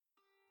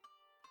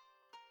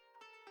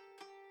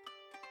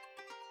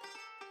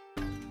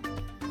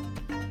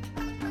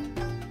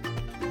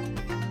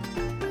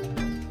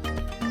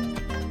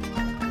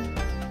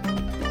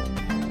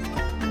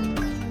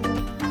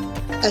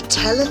A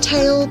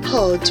Telltale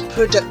Pod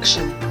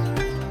production.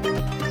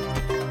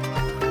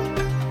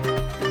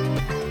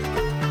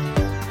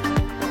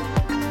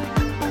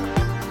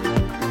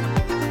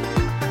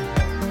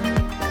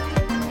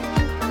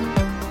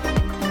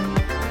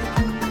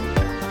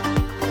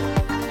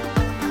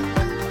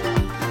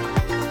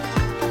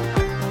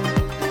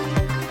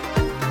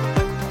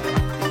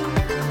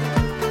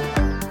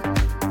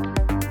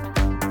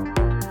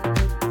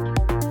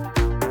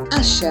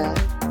 Asha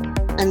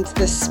and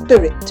the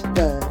Spirit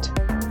Bird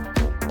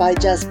by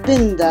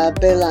Jasbinder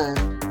Bilan.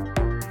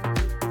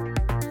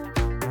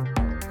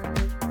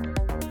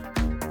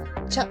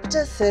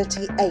 Chapter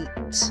 38.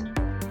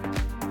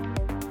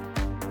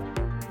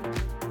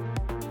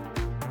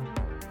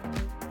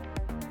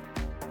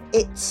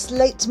 It's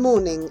late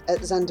morning at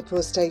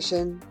Zandapur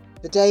station,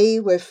 the day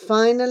we're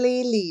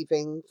finally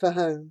leaving for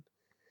home.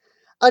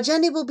 Our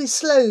journey will be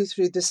slow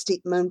through the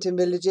steep mountain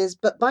villages,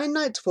 but by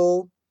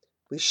nightfall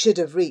we should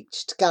have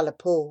reached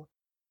Gallipore.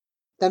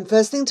 Then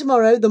first thing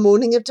tomorrow, the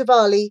morning of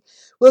Diwali,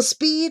 we'll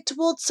speed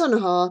towards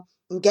Sonahar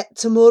and get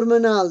to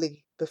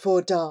Manali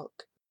before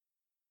dark.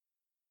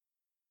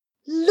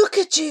 "Look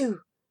at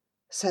you,"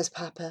 says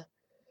Papa.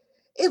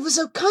 "It was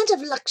so kind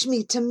of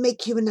Lakshmi to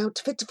make you an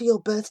outfit for your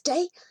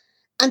birthday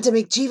and to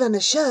make Jeevan a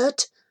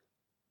shirt."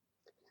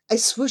 I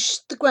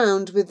swooshed the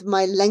ground with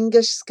my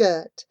lenga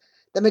skirt,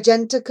 the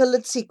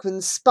magenta-coloured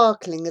sequins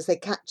sparkling as they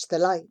catch the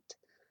light.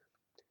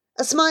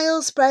 A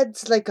smile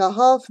spreads like a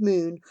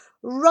half-moon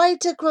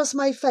right across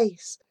my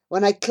face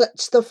when I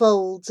clutch the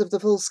folds of the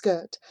full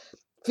skirt,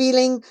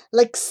 feeling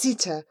like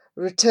Sita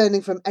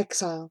returning from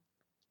exile,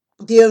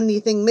 the only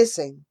thing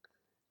missing,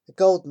 a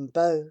golden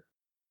bow.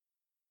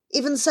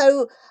 Even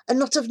so, a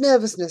knot of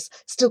nervousness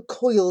still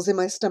coils in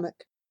my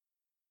stomach.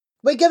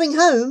 We're going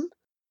home,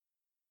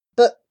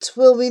 but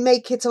will we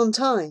make it on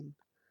time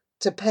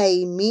to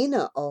pay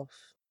Meena off?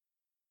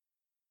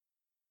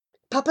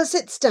 Papa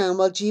sits down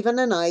while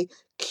Jeevan and I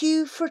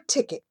queue for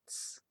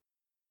tickets.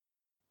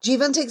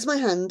 Jeevan takes my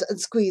hand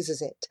and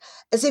squeezes it,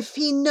 as if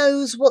he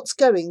knows what's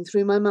going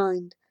through my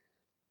mind.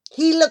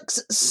 He looks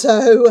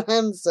so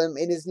handsome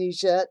in his new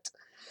shirt.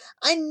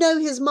 I know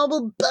his mum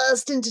will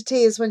burst into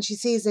tears when she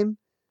sees him.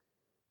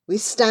 We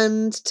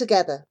stand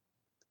together,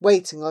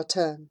 waiting our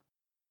turn.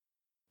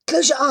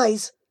 "Close your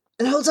eyes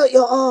and hold out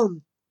your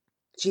arm,"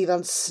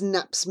 Jeevan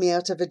snaps me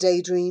out of a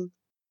daydream.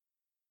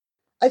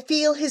 I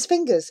feel his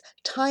fingers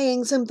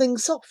tying something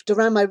soft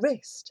around my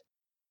wrist.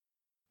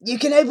 "You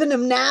can open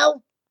them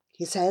now,"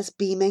 he says,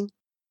 beaming.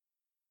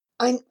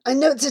 I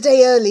know it's a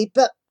day early,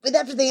 but with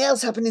everything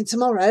else happening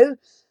tomorrow.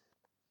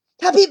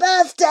 Happy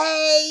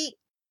birthday!"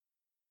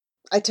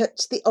 I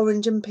touch the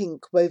orange and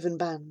pink woven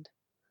band.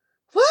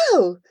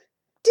 "Wow!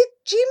 Did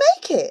you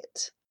make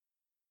it?"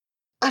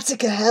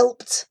 "Attica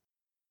helped."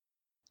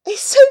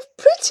 "It's so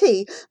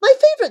pretty! My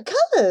favourite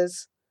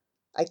colours."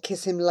 I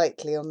kiss him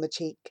lightly on the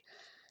cheek.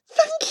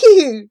 "Thank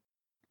you."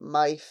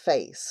 My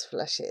face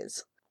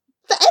flushes.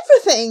 "For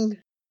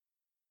everything."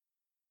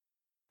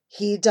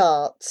 He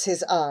darts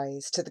his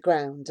eyes to the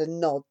ground and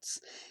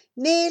nods,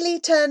 nearly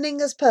turning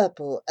as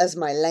purple as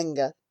my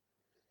lenga.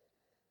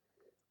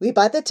 We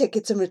buy the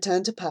tickets and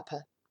return to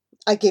Papa.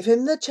 I give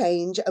him the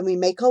change and we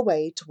make our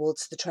way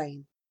towards the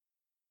train.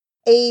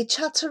 A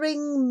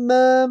chattering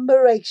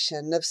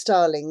murmuration of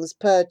starlings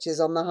perches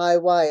on the high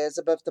wires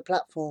above the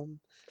platform,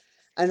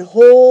 and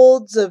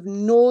hordes of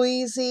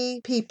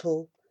noisy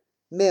people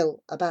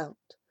mill about,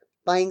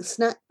 buying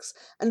snacks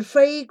and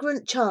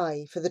fragrant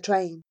chai for the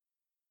train.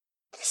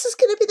 "This is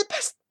going to be the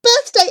best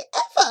birthday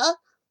ever,"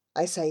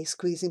 I say,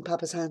 squeezing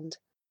Papa's hand.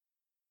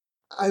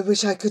 "I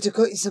wish I could have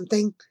got you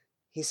something,"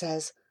 he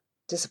says,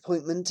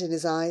 disappointment in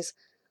his eyes.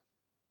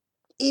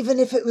 "Even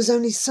if it was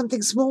only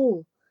something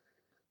small."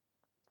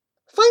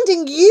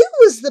 "Finding you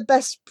was the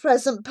best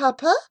present,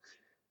 Papa."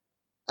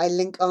 I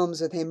link arms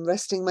with him,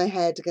 resting my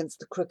head against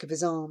the crook of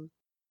his arm.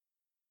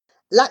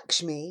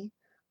 Lakshmi,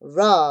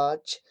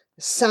 Raj,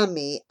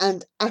 Sammy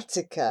and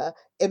Attica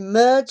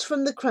emerge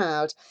from the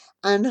crowd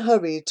and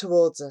hurry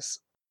towards us.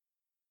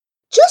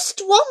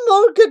 "Just one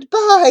more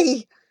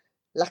goodbye,"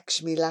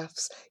 Lakshmi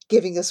laughs,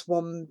 giving us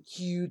one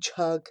huge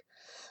hug.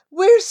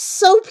 "We're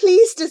so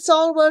pleased it's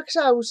all worked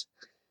out."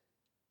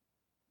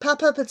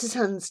 Papa puts his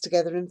hands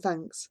together in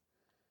thanks.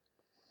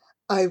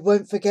 "I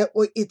won't forget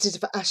what you did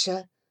for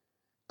Asha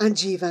and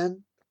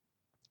Jeevan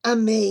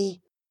and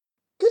me.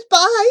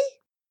 Goodbye."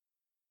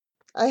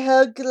 I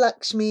hug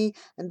Lakshmi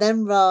and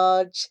then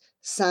Raj,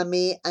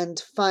 Sammy and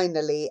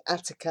finally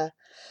Attica.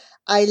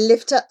 I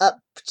lift her up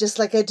just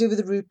like I do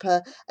with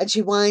Rupa and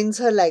she winds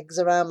her legs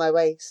around my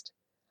waist.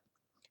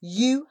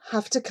 "You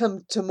have to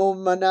come to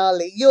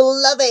Manali.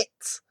 You'll love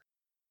it."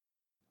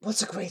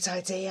 "What a great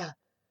idea,"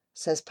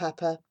 says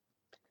Papa.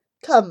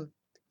 "Come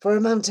for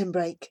a mountain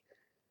break.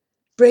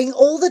 Bring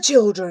all the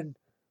children."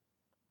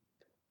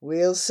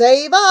 "We'll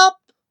save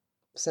up,"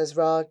 says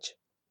Raj.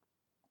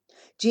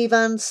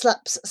 Jeevan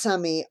slaps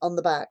Sammy on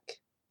the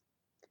back.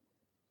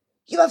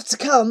 "You have to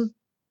come.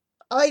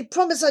 I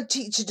promised I'd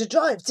teach you to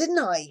drive, didn't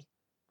I?"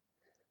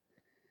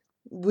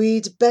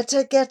 "We'd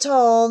better get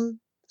on,"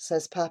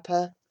 says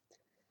Papa.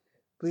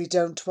 We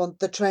don't want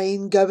the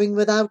train going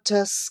without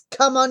us.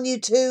 Come on, you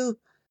two.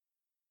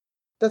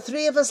 The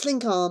three of us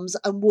link arms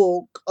and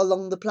walk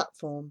along the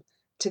platform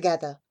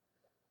together.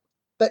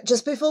 But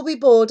just before we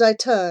board, I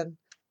turn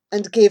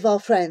and give our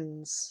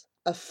friends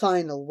a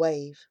final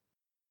wave.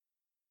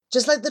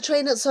 Just like the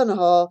train at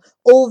Sonahar,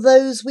 all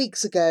those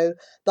weeks ago,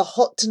 the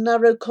hot,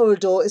 narrow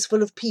corridor is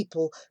full of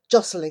people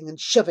jostling and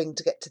shoving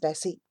to get to their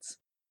seats.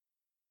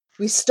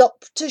 We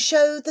stop to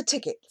show the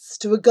tickets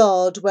to a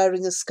guard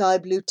wearing a sky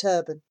blue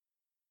turban.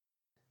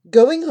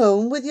 Going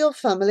home with your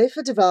family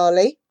for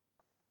Diwali?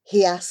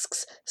 He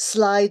asks,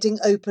 sliding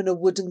open a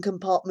wooden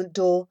compartment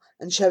door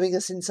and showing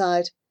us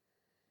inside.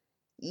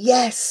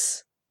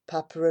 Yes,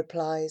 Papa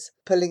replies,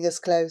 pulling us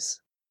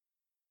close.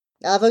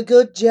 Have a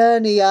good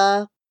journey,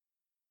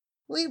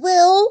 We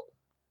will,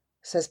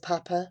 says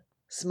Papa,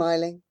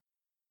 smiling.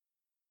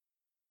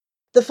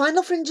 The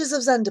final fringes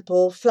of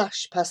Zandapur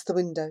flash past the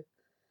window.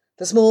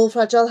 The small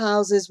fragile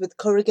houses with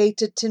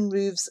corrugated tin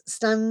roofs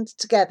stand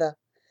together,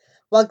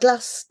 while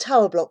glass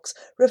tower blocks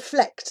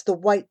reflect the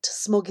white,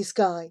 smoggy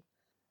sky,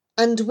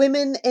 and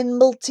women in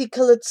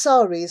multicoloured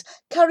saris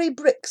carry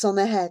bricks on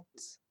their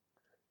heads.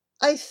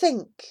 I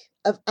think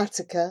of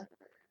Attica,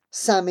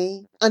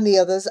 Sammy and the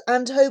others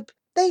and hope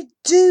they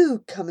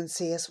do come and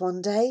see us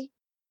one day.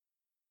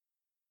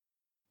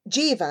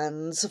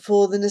 Jivan's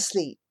fallen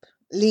asleep,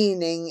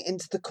 leaning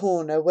into the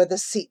corner where the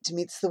seat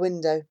meets the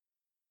window.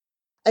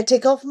 I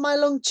take off my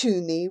long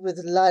tuni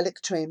with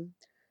lilac trim,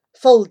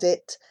 fold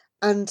it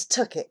and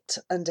tuck it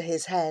under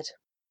his head.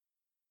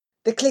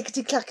 The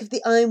clickety-clack of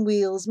the iron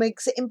wheels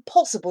makes it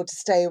impossible to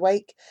stay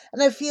awake,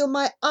 and I feel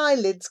my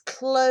eyelids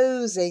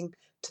closing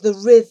to the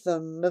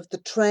rhythm of the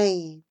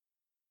train.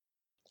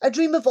 I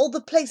dream of all the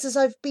places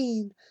I've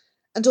been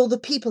and all the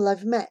people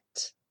I've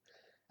met,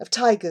 of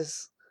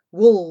tigers,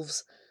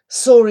 wolves,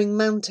 soaring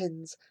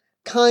mountains,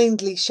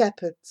 kindly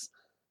shepherds,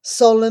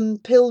 solemn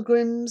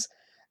pilgrims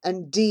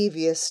and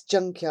devious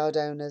junkyard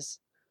owners,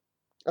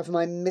 of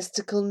my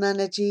mystical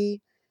Nanaji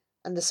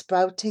and the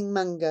sprouting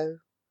mango,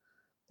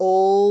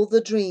 all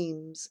the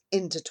dreams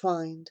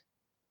intertwined.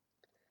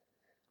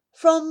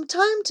 From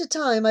time to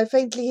time I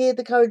faintly hear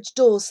the carriage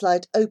door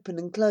slide open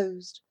and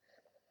closed.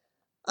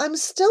 I'm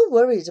still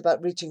worried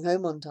about reaching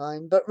home on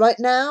time, but right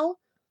now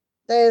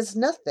there's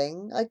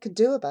nothing I can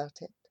do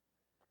about it.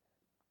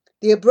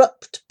 The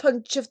abrupt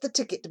punch of the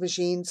ticket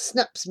machine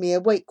snaps me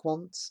awake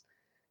once,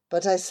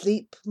 but I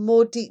sleep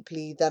more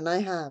deeply than I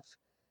have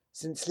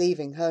since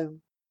leaving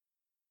home.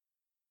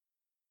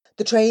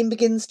 The train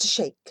begins to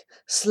shake,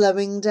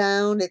 slowing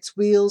down, its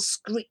wheels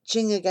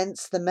screeching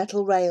against the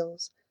metal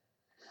rails.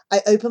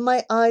 I open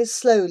my eyes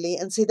slowly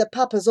and see that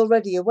Papa's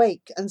already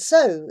awake, and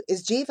so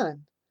is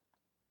Jivan.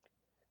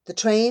 The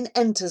train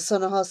enters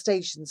Sonahar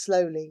station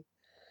slowly,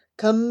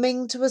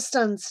 coming to a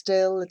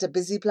standstill at a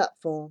busy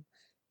platform,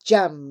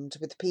 jammed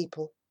with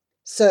people,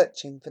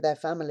 searching for their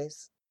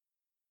families.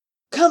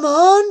 Come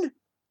on,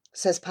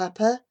 says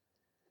Papa.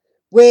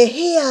 We're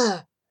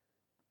here.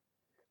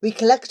 We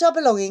collect our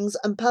belongings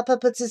and Papa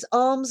puts his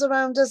arms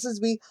around us as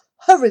we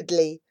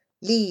hurriedly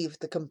leave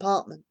the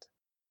compartment.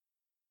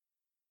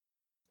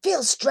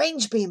 Feels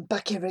strange being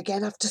back here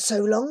again after so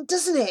long,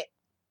 doesn't it?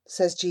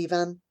 Says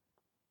Jivan.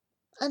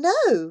 I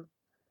know,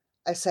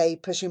 I say,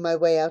 pushing my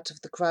way out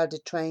of the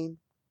crowded train.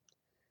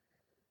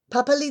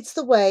 Papa leads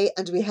the way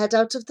and we head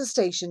out of the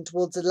station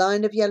towards a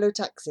line of yellow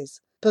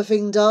taxis,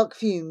 puffing dark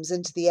fumes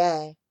into the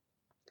air.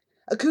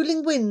 A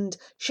cooling wind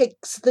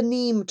shakes the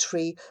neem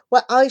tree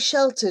where I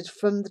sheltered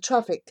from the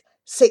traffic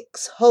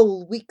 6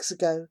 whole weeks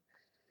ago,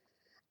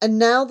 and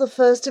now the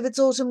first of its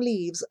autumn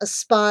leaves are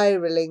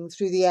spiralling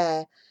through the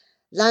air,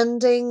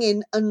 landing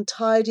in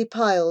untidy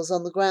piles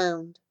on the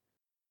ground.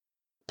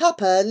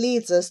 Papa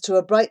leads us to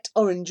a bright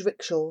orange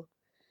rickshaw.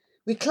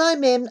 We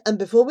climb in and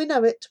before we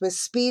know it, we're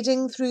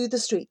speeding through the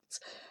streets,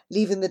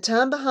 leaving the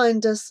town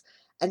behind us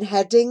and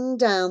heading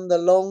down the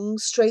long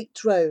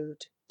straight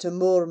road to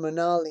Moor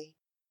Manali.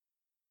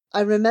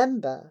 I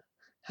remember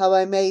how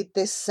I made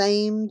this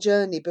same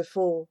journey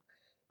before,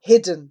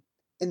 hidden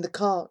in the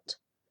cart.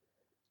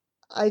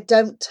 I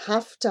don't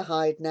have to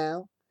hide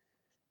now.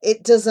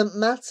 It doesn't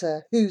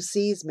matter who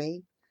sees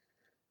me.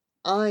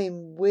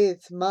 I'm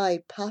with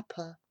my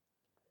Papa.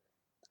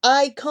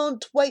 I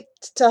can't wait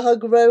to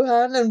hug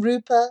Rohan and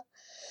Rupa,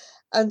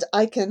 and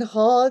I can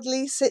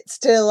hardly sit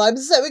still. I'm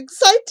so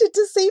excited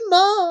to see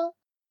Ma.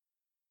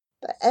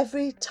 But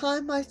every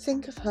time I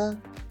think of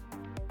her,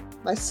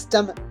 my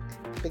stomach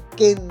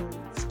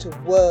begins to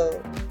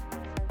whirl.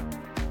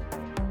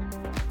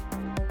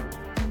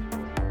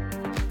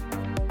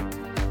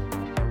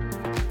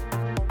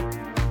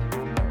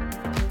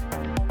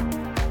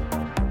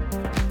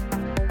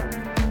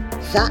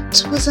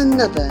 That was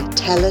another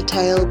Tell a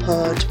Tale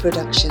Pod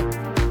production.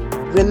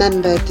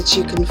 Remember that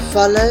you can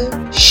follow,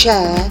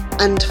 share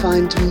and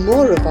find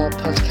more of our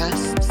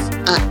podcasts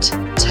at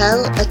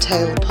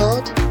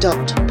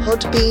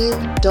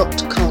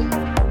tellatalepod.podbean.com.